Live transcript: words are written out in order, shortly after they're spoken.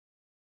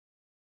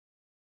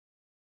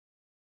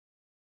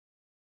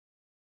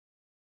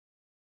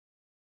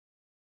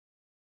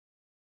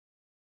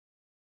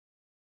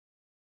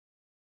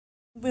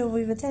Well,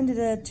 we've attended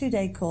a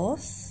 2-day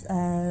course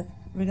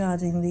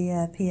regarding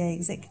the PA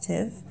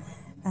executive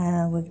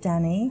with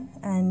Danny,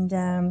 and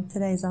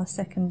today's our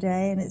second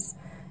day, and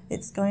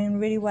it's going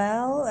really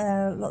well.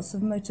 Lots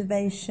of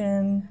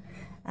motivation,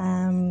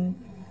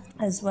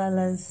 as well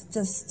as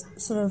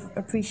just sort of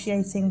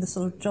appreciating the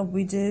sort of job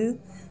we do,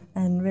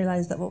 and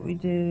realise that what we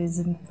do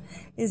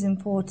is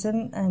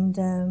important,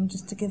 and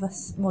just to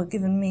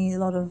given me a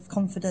lot of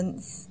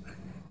confidence.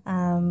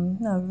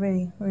 No,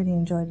 really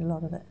enjoyed a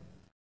lot of it.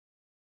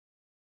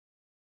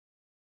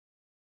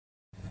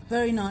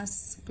 Very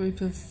nice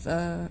group of,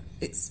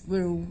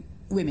 we're all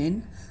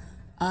women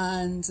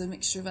and a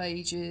mixture of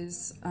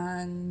ages,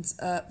 and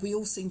we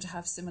all seem to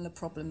have similar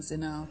problems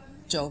in our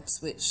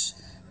jobs, which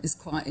is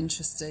quite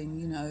interesting,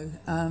 you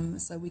know,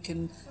 so we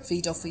can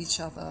feed off each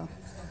other,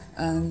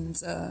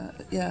 and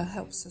yeah,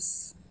 helps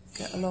us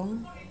get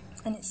along.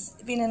 And it's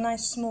been a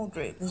nice small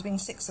group. There's been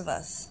 6 of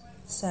us,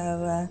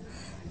 so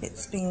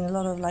it's been a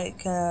lot of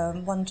like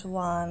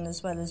one-to-one,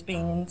 as well as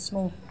being in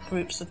small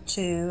groups of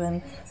 2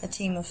 and a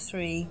team of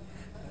 3.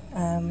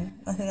 I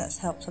think that's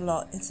helped a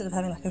lot. Instead of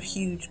having like a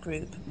huge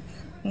group,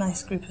 a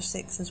nice group of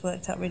 6 has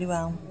worked out really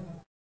well.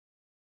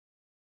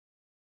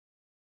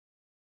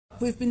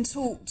 We've been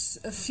taught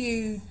a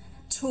few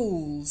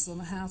tools on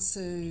how to,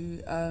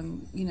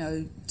 you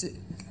know,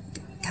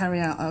 carry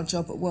out our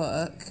job at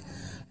work,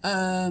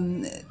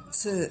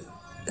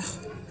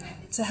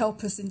 to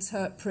help us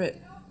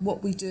interpret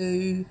what we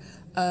do,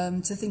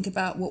 to think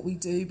about what we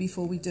do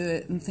before we do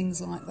it, and things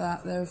like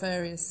that. There are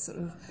various sort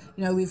of,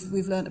 you know,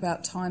 we've learnt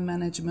about time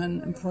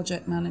management and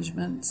project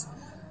management,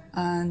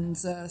 and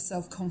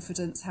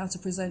self-confidence, how to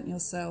present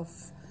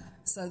yourself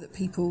so that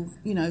people,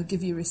 you know,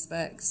 give you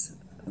respect,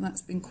 and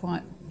that's been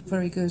quite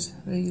very good,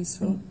 very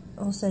useful.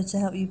 Also to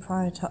help you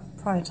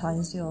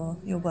prioritise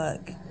your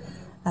work,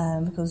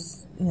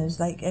 because, you know, it's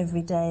like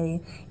every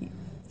day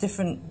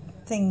different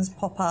things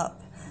pop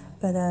up,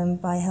 but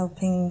by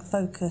helping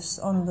focus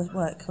on the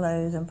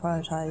workload and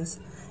prioritise,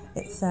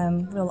 it's a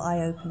real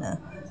eye-opener.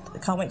 I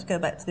can't wait to go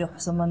back to the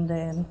office on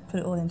Monday and put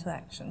it all into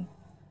action.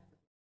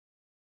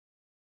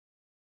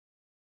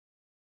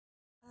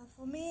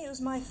 For me, it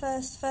was my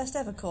first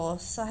ever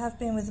course. I have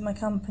been with my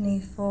company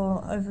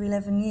for over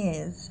 11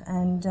 years,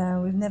 and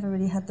we've never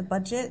really had the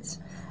budget,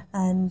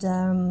 and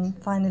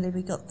finally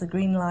we got the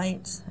green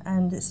light,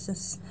 and it's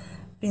just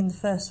been the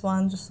first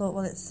one. Just thought,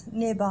 well, it's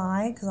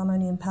nearby because I'm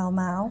only in Pall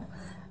Mall,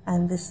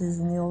 and this is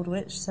in the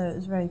Aldwych, so it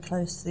was very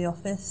close to the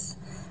office,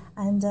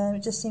 and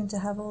it just seemed to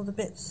have all the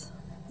bits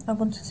I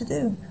wanted to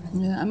do.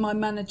 Yeah, and my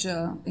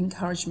manager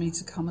encouraged me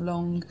to come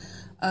along.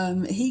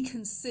 He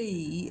can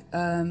see,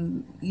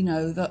 you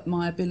know, that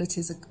my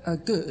abilities are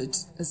good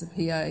as a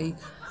PA,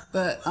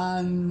 but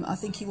I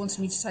think he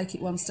wanted me to take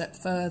it one step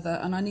further,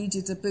 and I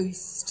needed a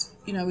boost,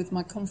 you know, with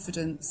my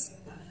confidence,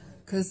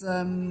 because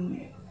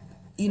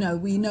you know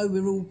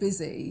we're all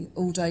busy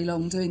all day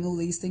long doing all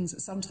these things,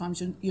 but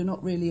sometimes you're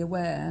not really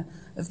aware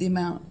of the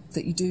amount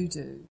that you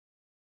do.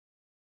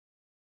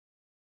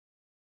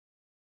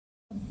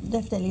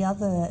 Definitely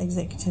other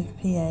executive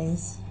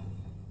PAs.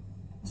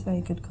 It's a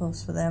very good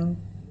course for them.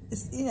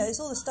 It's, you know,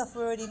 it's all the stuff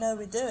we already know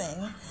we're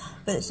doing,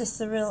 but it's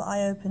just a real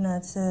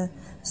eye-opener to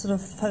sort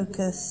of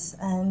focus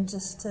and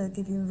just to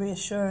give you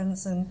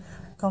reassurance and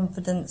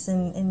confidence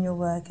in your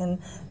work, and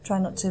try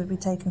not to be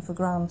taken for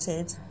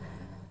granted,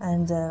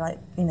 and like,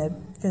 you know,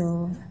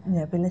 feel, you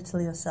know,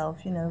 belittle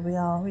yourself. You know,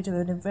 we do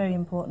a very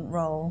important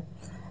role,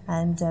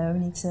 and we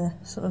need to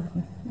sort of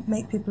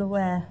make people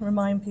aware,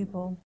 remind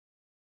people.